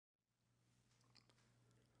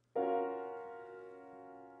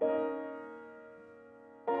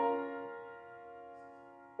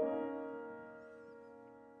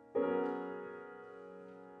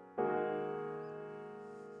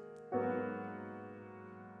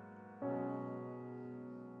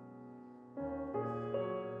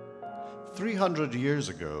300 years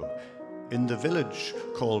ago, in the village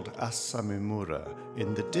called Asamimura,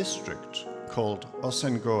 in the district called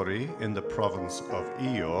Osengori in the province of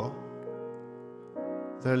Iyo,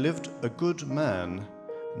 there lived a good man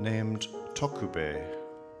named Tokube.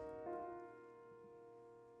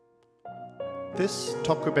 This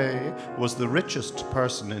Tokube was the richest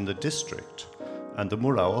person in the district and the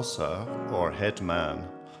muraosa, or head man,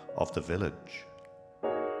 of the village.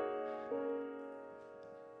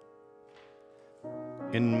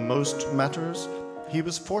 In most matters, he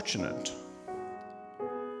was fortunate.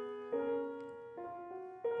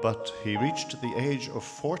 But he reached the age of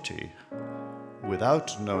 40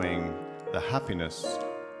 without knowing the happiness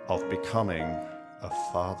of becoming a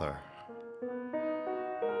father.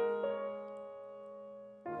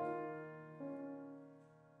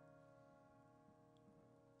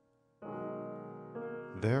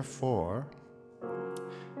 Therefore,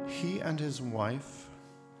 he and his wife,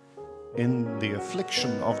 in the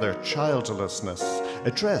affliction of their childlessness,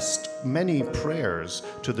 addressed many prayers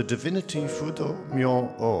to the divinity Fudo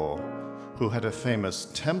Myo-o, who had a famous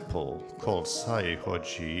temple called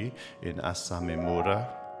Saihoji in Asamimura.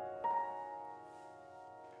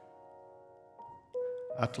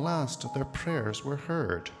 At last, their prayers were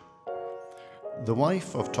heard. The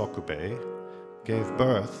wife of Tokube gave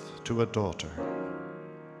birth to a daughter.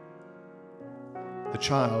 The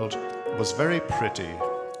child was very pretty,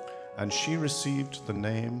 and she received the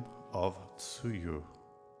name of Tsuyu.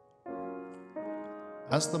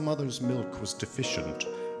 As the mother's milk was deficient,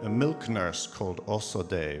 a milk nurse called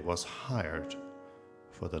Osode was hired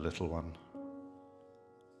for the little one.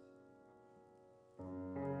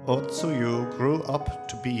 Otsuyu grew up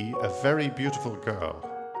to be a very beautiful girl.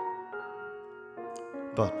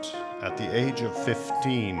 But at the age of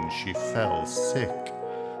 15, she fell sick,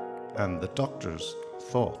 and the doctors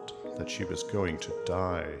thought that she was going to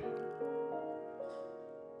die.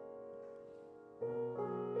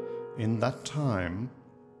 In that time,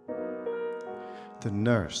 the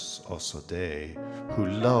nurse Osode, who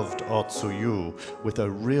loved Otsuyu with a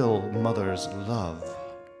real mother's love,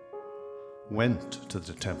 went to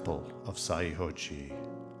the temple of Saihoji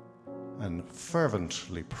and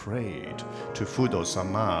fervently prayed to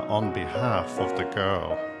Fudo-sama on behalf of the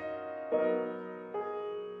girl.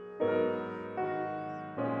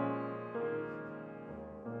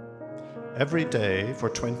 Every day for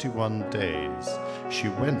 21 days, she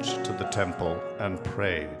went to the temple and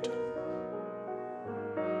prayed.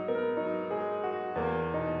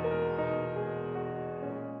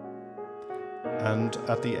 And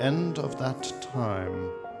at the end of that time,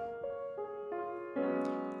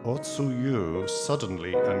 Otsuyu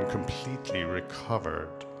suddenly and completely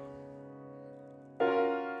recovered.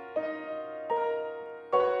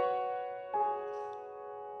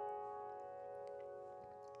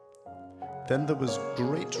 Then there was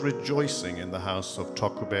great rejoicing in the house of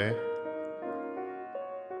Tokube,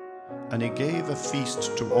 and he gave a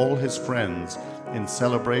feast to all his friends in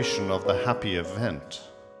celebration of the happy event.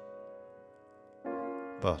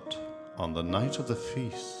 But on the night of the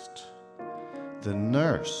feast, the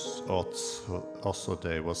nurse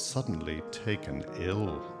Osode was suddenly taken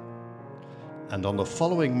ill. And on the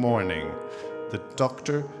following morning, the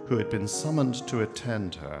doctor who had been summoned to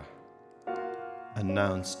attend her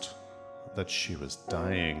announced that she was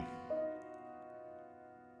dying.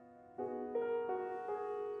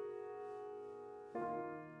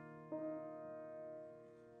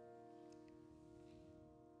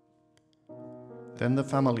 Then the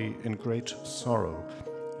family, in great sorrow,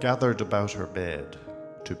 gathered about her bed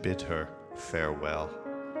to bid her farewell.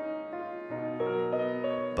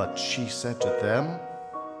 But she said to them,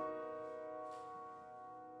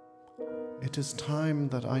 "It is time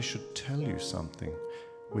that I should tell you something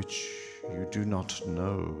which you do not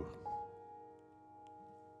know.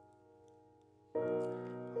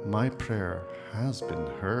 My prayer has been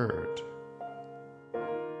heard.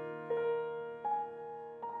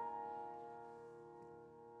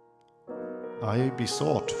 I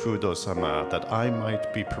besought Fudo-sama that I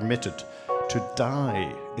might be permitted to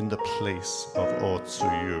die in the place of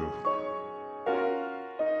Otsuyu.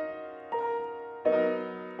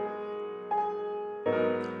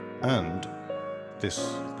 And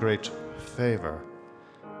this great favor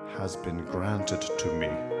has been granted to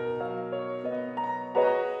me."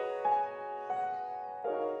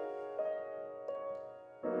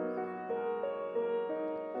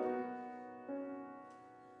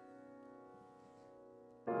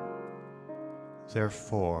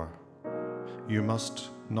 Therefore, you must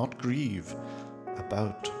not grieve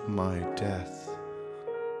about my death.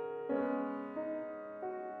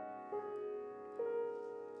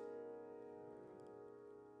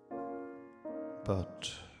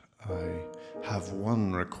 But I have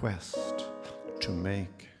one request to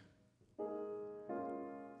make.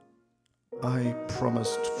 I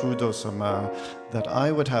promised Fudo-sama that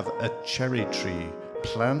I would have a cherry tree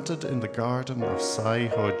planted in the garden of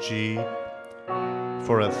Saihoji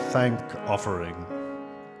for a thank offering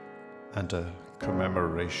and a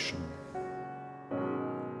commemoration.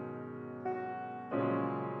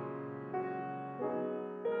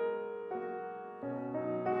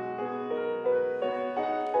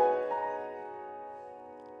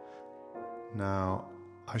 Now,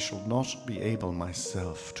 I shall not be able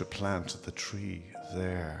myself to plant the tree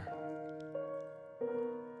there.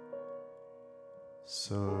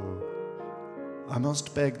 So, I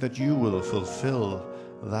must beg that you will fulfill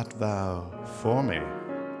that vow for me.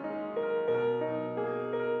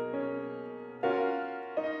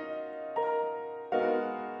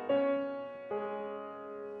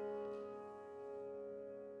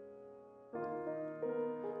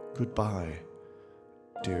 Goodbye,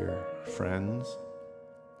 dear friends,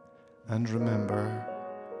 and remember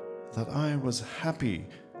that I was happy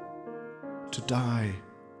to die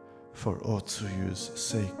for Otsuyu's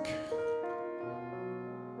sake.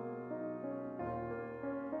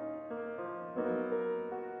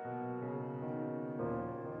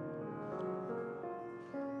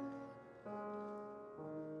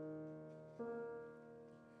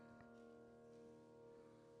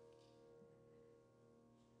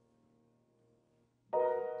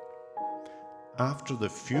 After the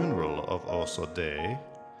funeral of Osode,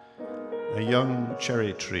 a young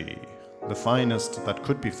cherry tree, the finest that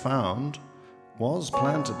could be found, was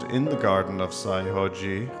planted in the garden of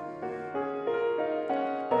Saihoji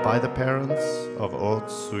by the parents of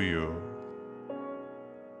Otsuyu.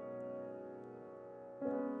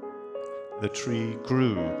 The tree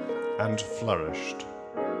grew and flourished,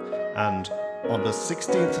 and on the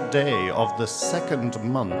 16th day of the 2nd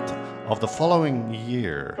month of the following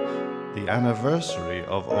year, the anniversary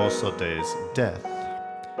of Osode's death,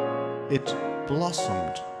 it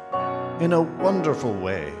blossomed in a wonderful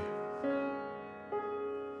way.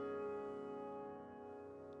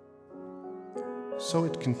 So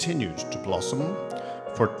it continued to blossom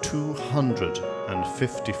for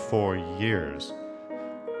 254 years,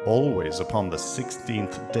 always upon the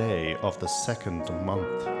 16th day of the 2nd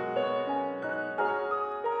month.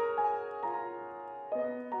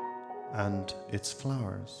 And its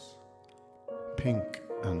flowers, pink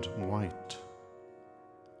and white,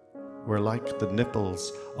 were like the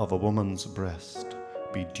nipples of a woman's breast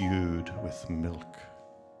bedewed with milk.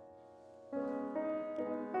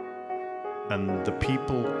 And the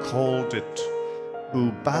people called it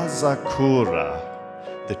Ubazakura,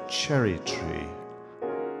 the cherry tree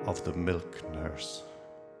of the milk nurse.